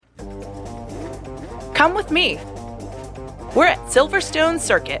Come with me. We're at Silverstone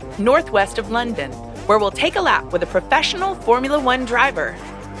Circuit, northwest of London, where we'll take a lap with a professional Formula One driver.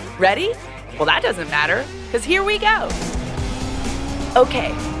 Ready? Well, that doesn't matter, because here we go. Okay,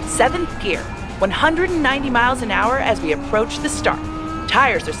 7th gear, 190 miles an hour as we approach the start.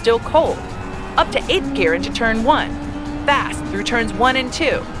 Tires are still cold. Up to 8th gear into turn 1. Fast through turns 1 and 2.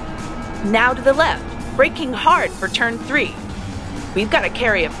 Now to the left, braking hard for turn 3. We've got to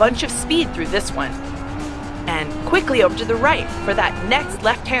carry a bunch of speed through this one. And quickly over to the right for that next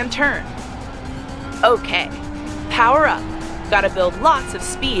left-hand turn. Okay, power up. Got to build lots of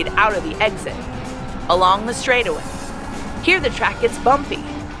speed out of the exit. Along the straightaway. Here the track gets bumpy.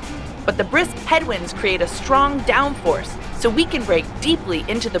 But the brisk headwinds create a strong downforce so we can brake deeply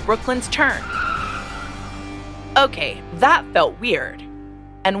into the Brooklands turn. Okay, that felt weird.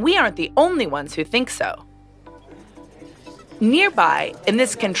 And we aren't the only ones who think so. Nearby, in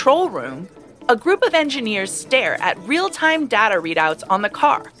this control room, a group of engineers stare at real-time data readouts on the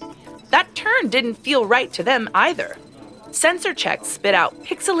car. That turn didn't feel right to them either. Sensor checks spit out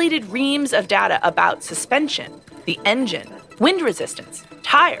pixelated reams of data about suspension, the engine, wind resistance,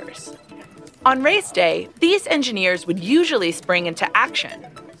 tires. On race day, these engineers would usually spring into action,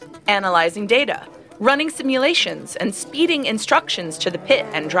 analyzing data, running simulations, and speeding instructions to the pit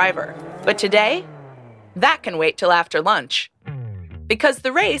and driver. But today, that can wait till after lunch. Because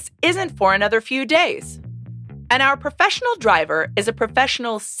the race isn't for another few days. And our professional driver is a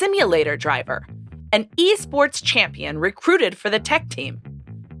professional simulator driver, an esports champion recruited for the tech team.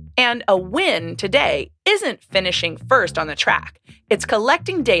 And a win today isn't finishing first on the track. It's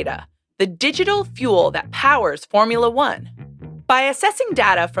collecting data, the digital fuel that powers Formula One. By assessing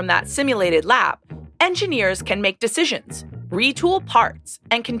data from that simulated lap, engineers can make decisions, retool parts,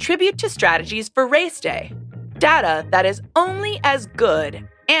 and contribute to strategies for race day. Data that is only as good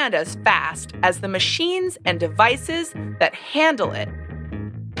and as fast as the machines and devices that handle it.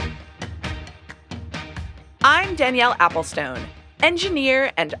 I'm Danielle Applestone,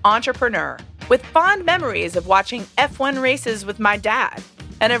 engineer and entrepreneur, with fond memories of watching F1 races with my dad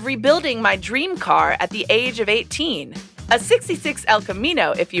and of rebuilding my dream car at the age of 18, a 66 El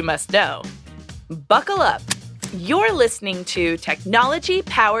Camino, if you must know. Buckle up. You're listening to Technology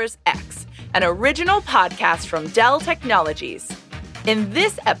Powers X, an original podcast from Dell Technologies. In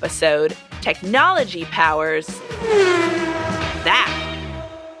this episode, technology powers that.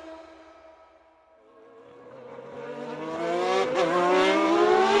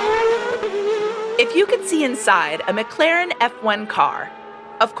 If you could see inside a McLaren F1 car,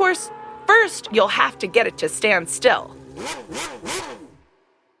 of course, first you'll have to get it to stand still.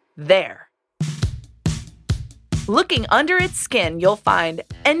 There. Looking under its skin, you'll find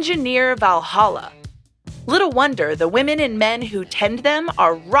Engineer Valhalla. Little wonder the women and men who tend them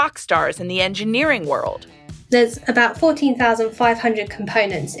are rock stars in the engineering world. There's about 14,500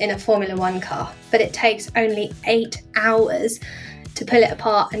 components in a Formula One car, but it takes only 8 hours to pull it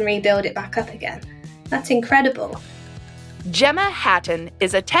apart and rebuild it back up again. That's incredible. Gemma Hatton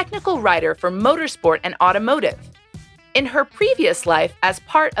is a technical writer for motorsport and automotive. In her previous life as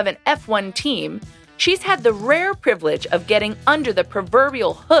part of an F1 team, she's had the rare privilege of getting under the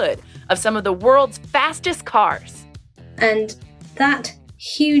proverbial hood of some of the world's fastest cars. And that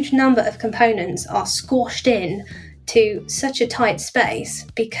huge number of components are squashed in to such a tight space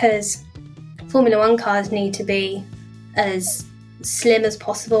because Formula One cars need to be as slim as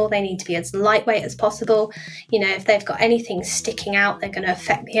possible. They need to be as lightweight as possible. You know, if they've got anything sticking out, they're going to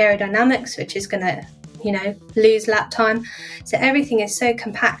affect the aerodynamics, which is going to lose lap time. So everything is so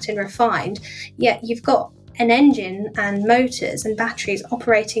compact and refined, yet you've got an engine and motors and batteries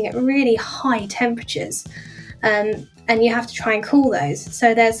operating at really high temperatures. And you have to try and cool those.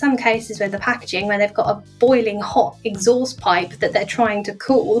 So there's some cases where the packaging, where they've got a boiling hot exhaust pipe that they're trying to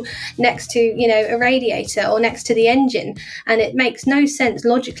cool next to, a radiator or next to the engine. And it makes no sense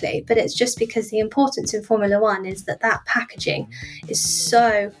logically, but it's just because the importance in Formula One is that packaging is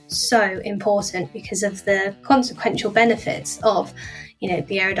so, so important because of the consequential benefits of, the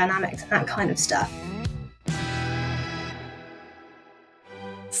aerodynamics and that kind of stuff.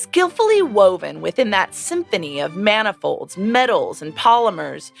 Skillfully woven within that symphony of manifolds, metals, and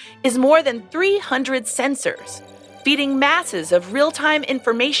polymers is more than 300 sensors, feeding masses of real-time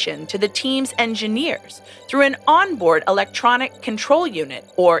information to the team's engineers through an onboard electronic control unit,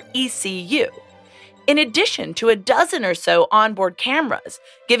 or ECU, in addition to a dozen or so onboard cameras,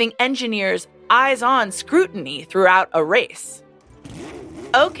 giving engineers eyes-on scrutiny throughout a race.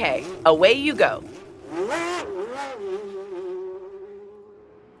 Okay, away you go.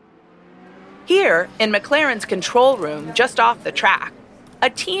 Here, in McLaren's control room just off the track, a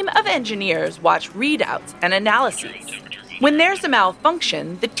team of engineers watch readouts and analyses. When there's a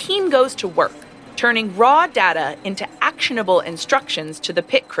malfunction, the team goes to work, turning raw data into actionable instructions to the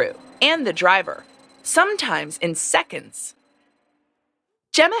pit crew and the driver, sometimes in seconds.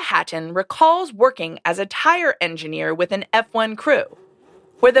 Gemma Hatton recalls working as a tire engineer with an F1 crew,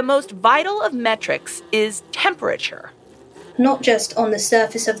 where the most vital of metrics is temperature. Not just on the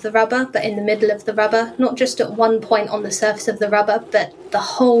surface of the rubber, but in the middle of the rubber. Not just at one point on the surface of the rubber, but the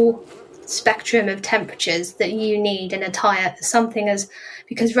whole spectrum of temperatures that you need in a tyre. Something as,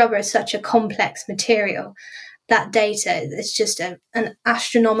 because rubber is such a complex material, that data is just an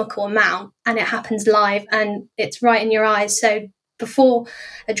astronomical amount, and it happens live and it's right in your eyes. So before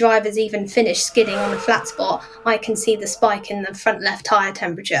a driver's even finished skidding on a flat spot, I can see the spike in the front left tyre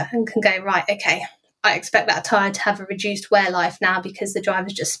temperature and can go, right, okay, I expect that tyre to have a reduced wear life now because the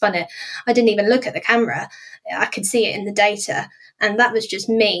driver's just spun it. I didn't even look at the camera. I could see it in the data. And that was just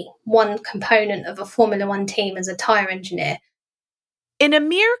me, one component of a Formula One team as a tyre engineer. In a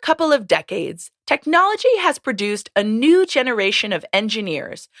mere couple of decades, technology has produced a new generation of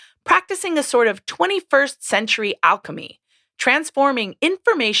engineers practicing a sort of 21st century alchemy, transforming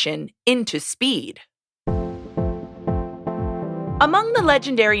information into speed. Among the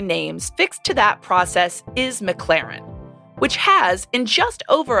legendary names fixed to that process is McLaren, which has, in just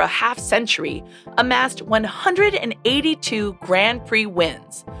over a half century, amassed 182 Grand Prix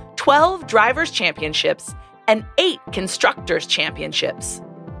wins, 12 Drivers' Championships, and 8 Constructors' Championships.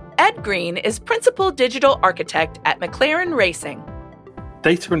 Ed Green is Principal Digital Architect at McLaren Racing.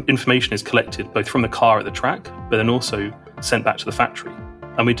 Data and information is collected both from the car at the track, but then also sent back to the factory.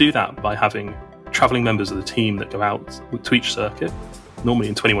 And we do that by having travelling members of the team that go out to each circuit, normally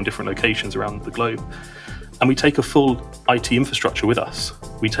in 21 different locations around the globe. And we take a full IT infrastructure with us.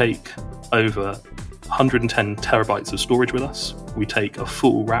 We take over 110 terabytes of storage with us. We take a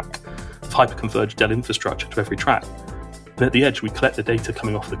full rack of hyperconverged Dell infrastructure to every track. And at the edge, we collect the data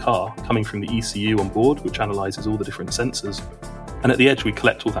coming off the car, coming from the ECU on board, which analyses all the different sensors. And at the edge, we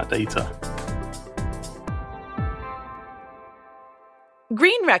collect all that data.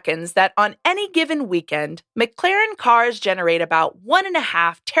 Green reckons that on any given weekend, McLaren cars generate about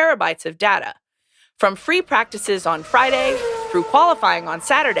 1.5 terabytes of data, from free practices on Friday, through qualifying on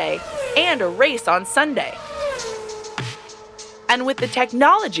Saturday, and a race on Sunday. And with the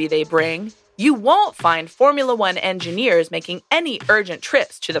technology they bring, you won't find Formula One engineers making any urgent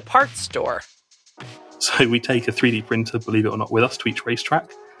trips to the parts store. So we take a 3D printer, believe it or not, with us to each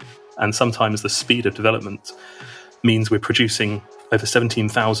racetrack. And sometimes the speed of development means we're producing over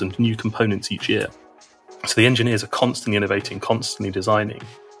 17,000 new components each year. So the engineers are constantly innovating, constantly designing.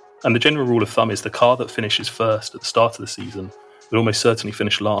 And the general rule of thumb is the car that finishes first at the start of the season will almost certainly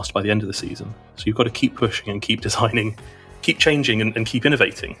finish last by the end of the season. So you've got to keep pushing and keep designing, keep changing and keep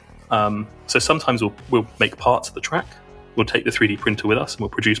innovating. So sometimes we'll make parts of the track. We'll take the 3D printer with us and we'll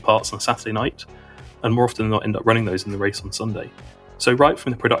produce parts on a Saturday night. And more often than not, end up running those in the race on Sunday. So right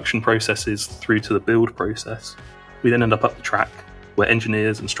from the production processes through to the build process, we then end up the track where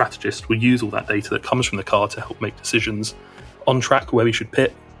engineers and strategists will use all that data that comes from the car to help make decisions on track where we should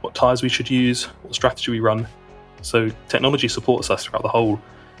pit, what tyres we should use, what strategy we run. So technology supports us throughout the whole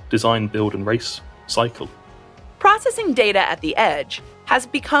design, build and race cycle. Processing data at the edge has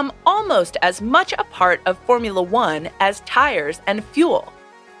become almost as much a part of Formula One as tires and fuel.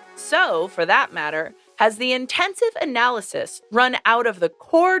 So, for that matter, has the intensive analysis run out of the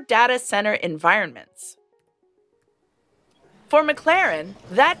core data center environments. For McLaren,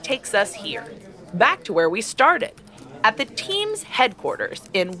 that takes us here, back to where we started, at the team's headquarters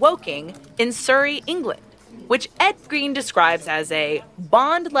in Woking in Surrey, England, which Ed Green describes as a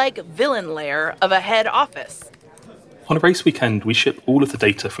Bond-like villain lair of a head office. On a race weekend, we ship all of the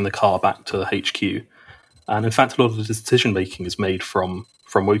data from the car back to the HQ. And in fact, a lot of the decision-making is made from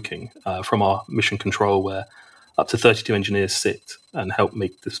Woking, from our mission control, where up to 32 engineers sit and help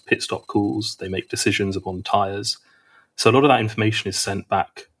make the pit stop calls. They make decisions upon tyres. So a lot of that information is sent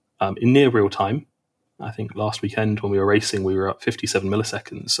back in near real time. I think last weekend when we were racing, we were at 57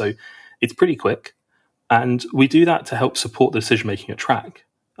 milliseconds. So it's pretty quick. And we do that to help support the decision-making at track.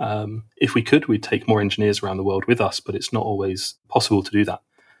 If we could, we'd take more engineers around the world with us, but it's not always possible to do that.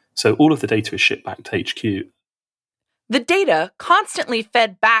 So all of the data is shipped back to HQ. The data, constantly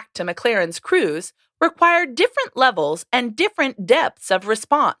fed back to McLaren's crews, required different levels and different depths of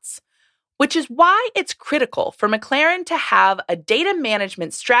response, which is why it's critical for McLaren to have a data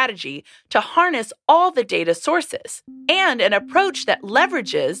management strategy to harness all the data sources and an approach that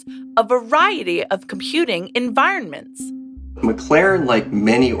leverages a variety of computing environments. McLaren, like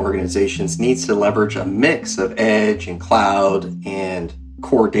many organizations, needs to leverage a mix of edge and cloud and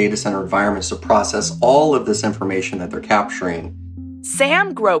core data center environments to process all of this information that they're capturing.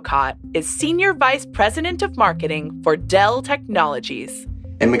 Sam Grocott is Senior Vice President of Marketing for Dell Technologies.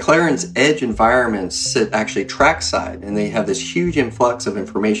 And McLaren's edge environments sit actually trackside, and they have this huge influx of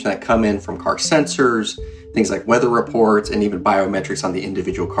information that come in from car sensors, things like weather reports, and even biometrics on the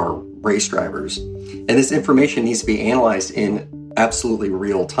individual car race drivers. And this information needs to be analyzed in absolutely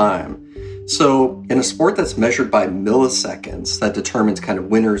real time. So in a sport that's measured by milliseconds, that determines kind of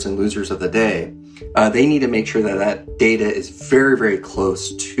winners and losers of the day, they need to make sure that that data is very, very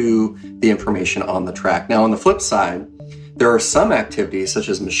close to the information on the track. Now, on the flip side, there are some activities such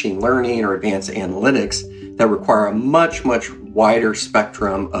as machine learning or advanced analytics that require a much, much wider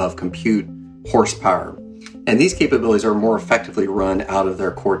spectrum of compute horsepower. And these capabilities are more effectively run out of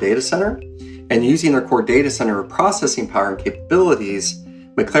their core data center. And using their core data center processing power and capabilities,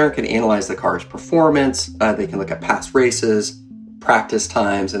 McLaren can analyze the car's performance. They can look at past races, practice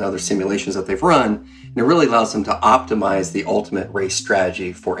times, and other simulations that they've run. And it really allows them to optimize the ultimate race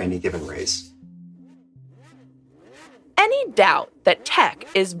strategy for any given race. Any doubt that tech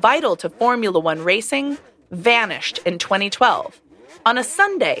is vital to Formula One racing vanished in 2012 on a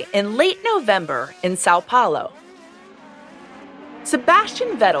Sunday in late November in Sao Paulo.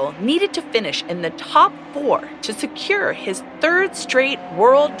 Sebastian Vettel needed to finish in the top 4 to secure his 3rd straight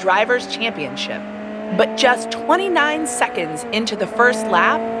World Drivers' Championship. But just 29 seconds into the first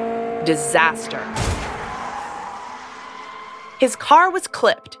lap, disaster. His car was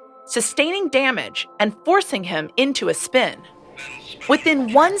clipped, sustaining damage and forcing him into a spin.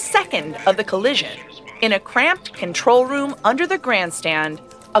 Within 1 second of the collision, in a cramped control room under the grandstand,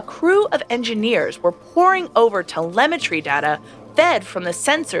 a crew of engineers were poring over telemetry data fed from the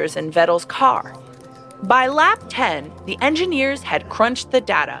sensors in Vettel's car. By lap 10, the engineers had crunched the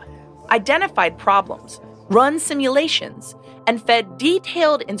data, identified problems, run simulations, and fed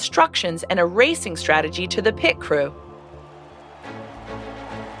detailed instructions and a racing strategy to the pit crew.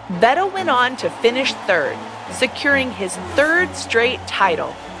 Vettel went on to finish 3rd, securing his 3rd straight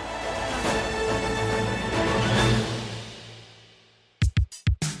title.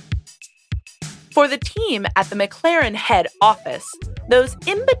 For the team at the McLaren head office, those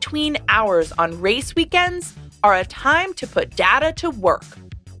in-between hours on race weekends are a time to put data to work.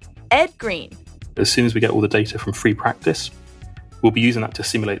 Ed Green. As soon as we get all the data from free practice, we'll be using that to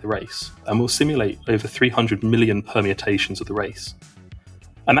simulate the race. And we'll simulate over 300 million permutations of the race.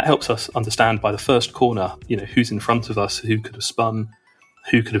 And that helps us understand by the first corner, who's in front of us, who could have spun,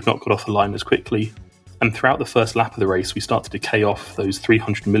 who could have not got off the line as quickly. And throughout the first lap of the race, we start to decay off those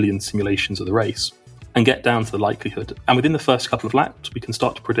 300 million simulations of the race and get down to the likelihood. And within the first couple of laps, we can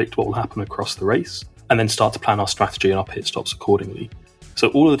start to predict what will happen across the race and then start to plan our strategy and our pit stops accordingly. So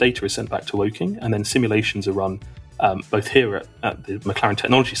all of the data is sent back to Woking, and then simulations are run both here at the McLaren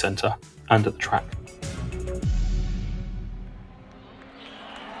Technology Centre and at the track.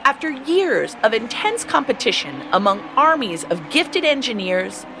 After years of intense competition among armies of gifted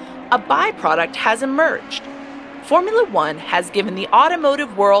engineers, a byproduct has emerged. Formula One has given the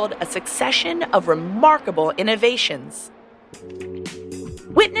automotive world a succession of remarkable innovations.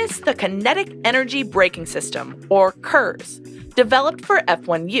 Witness the Kinetic Energy Braking System, or KERS, developed for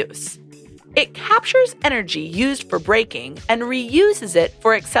F1 use. It captures energy used for braking and reuses it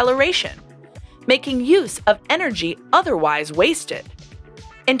for acceleration, making use of energy otherwise wasted.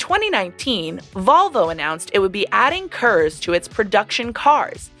 In 2019, Volvo announced it would be adding KERS to its production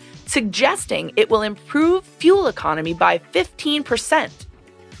cars, suggesting it will improve fuel economy by 15%.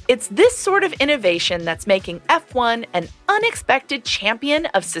 It's this sort of innovation that's making F1 an unexpected champion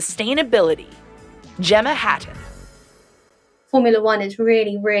of sustainability. Gemma Hatton. Formula One is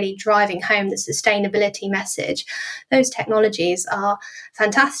really, really driving home the sustainability message. Those technologies are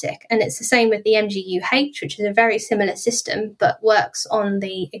fantastic. And it's the same with the MGU-H, which is a very similar system, but works on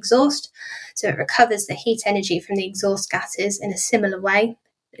the exhaust. So it recovers the heat energy from the exhaust gases in a similar way.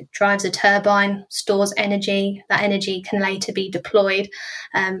 It drives a turbine, stores energy. That energy can later be deployed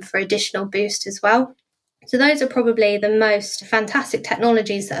for additional boost as well. So those are probably the most fantastic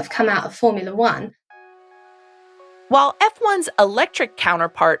technologies that have come out of Formula One. While F1's electric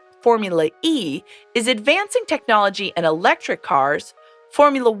counterpart, Formula E, is advancing technology in electric cars,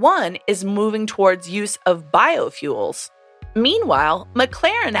 Formula One is moving towards use of biofuels. Meanwhile,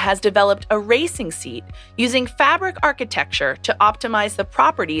 McLaren has developed a racing seat using fabric architecture to optimize the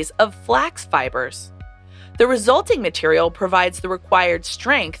properties of flax fibers. The resulting material provides the required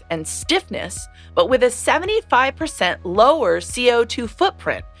strength and stiffness, but with a 75% lower CO2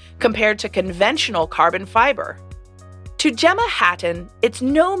 footprint compared to conventional carbon fiber. To Gemma Hatton, it's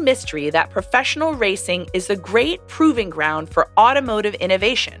no mystery that professional racing is the great proving ground for automotive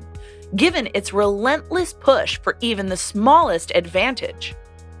innovation, given its relentless push for even the smallest advantage.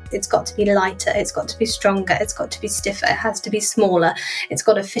 It's got to be lighter, it's got to be stronger, it's got to be stiffer, it has to be smaller, it's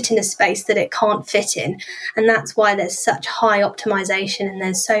got to fit in a space that it can't fit in. And that's why there's such high optimization, and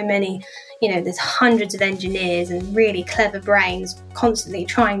there's so many, there's hundreds of engineers and really clever brains constantly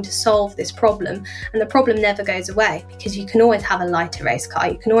trying to solve this problem. And the problem never goes away, because you can always have a lighter race car,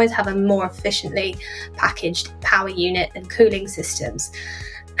 you can always have a more efficiently packaged power unit and cooling systems.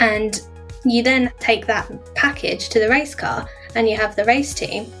 And you then take that package to the race car, and you have the race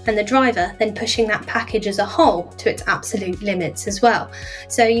team and the driver then pushing that package as a whole to its absolute limits as well.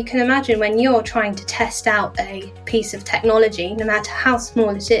 So you can imagine when you're trying to test out a piece of technology, no matter how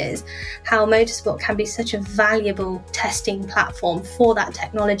small it is, how motorsport can be such a valuable testing platform for that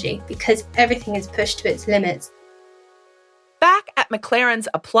technology, because everything is pushed to its limits. Back at McLaren's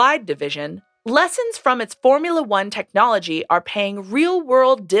Applied division, lessons from its Formula One technology are paying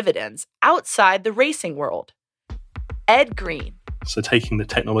real-world dividends outside the racing world. Ed Green. So taking the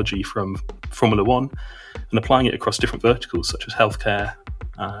technology from Formula One and applying it across different verticals such as healthcare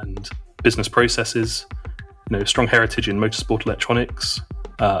and business processes, strong heritage in motorsport electronics,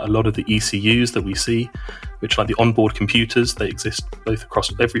 a lot of the ECUs that we see, which like the onboard computers, they exist both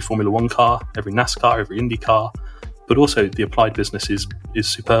across every Formula One car, every NASCAR, every Indy car, but also the applied business is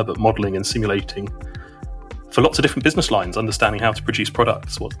superb at modelling and simulating for lots of different business lines, understanding how to produce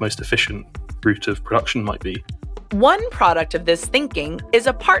products, what the most efficient route of production might be. One product of this thinking is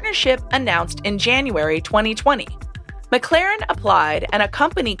a partnership announced in January 2020. McLaren Applied and a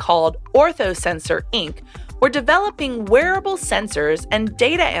company called OrthoSensor Inc. were developing wearable sensors and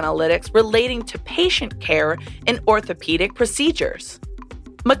data analytics relating to patient care in orthopedic procedures.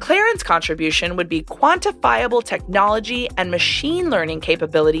 McLaren's contribution would be quantifiable technology and machine learning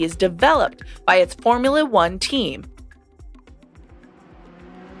capabilities developed by its Formula One team.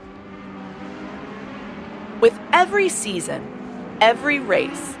 With every season, every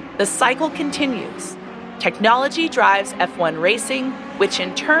race, the cycle continues. Technology drives F1 racing, which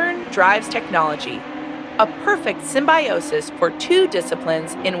in turn drives technology. A perfect symbiosis for two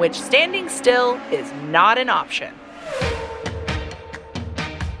disciplines in which standing still is not an option.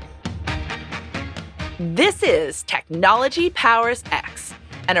 This is Technology Powers X,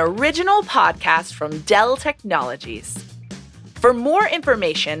 an original podcast from Dell Technologies. For more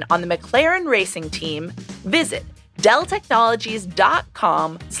information on the McLaren racing team, visit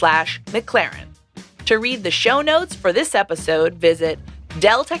delltechnologies.com/McLaren. To read the show notes for this episode, visit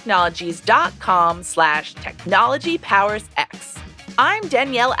delltechnologies.com/technologypowersx. I'm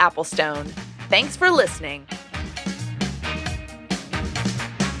Danielle Applestone. Thanks for listening.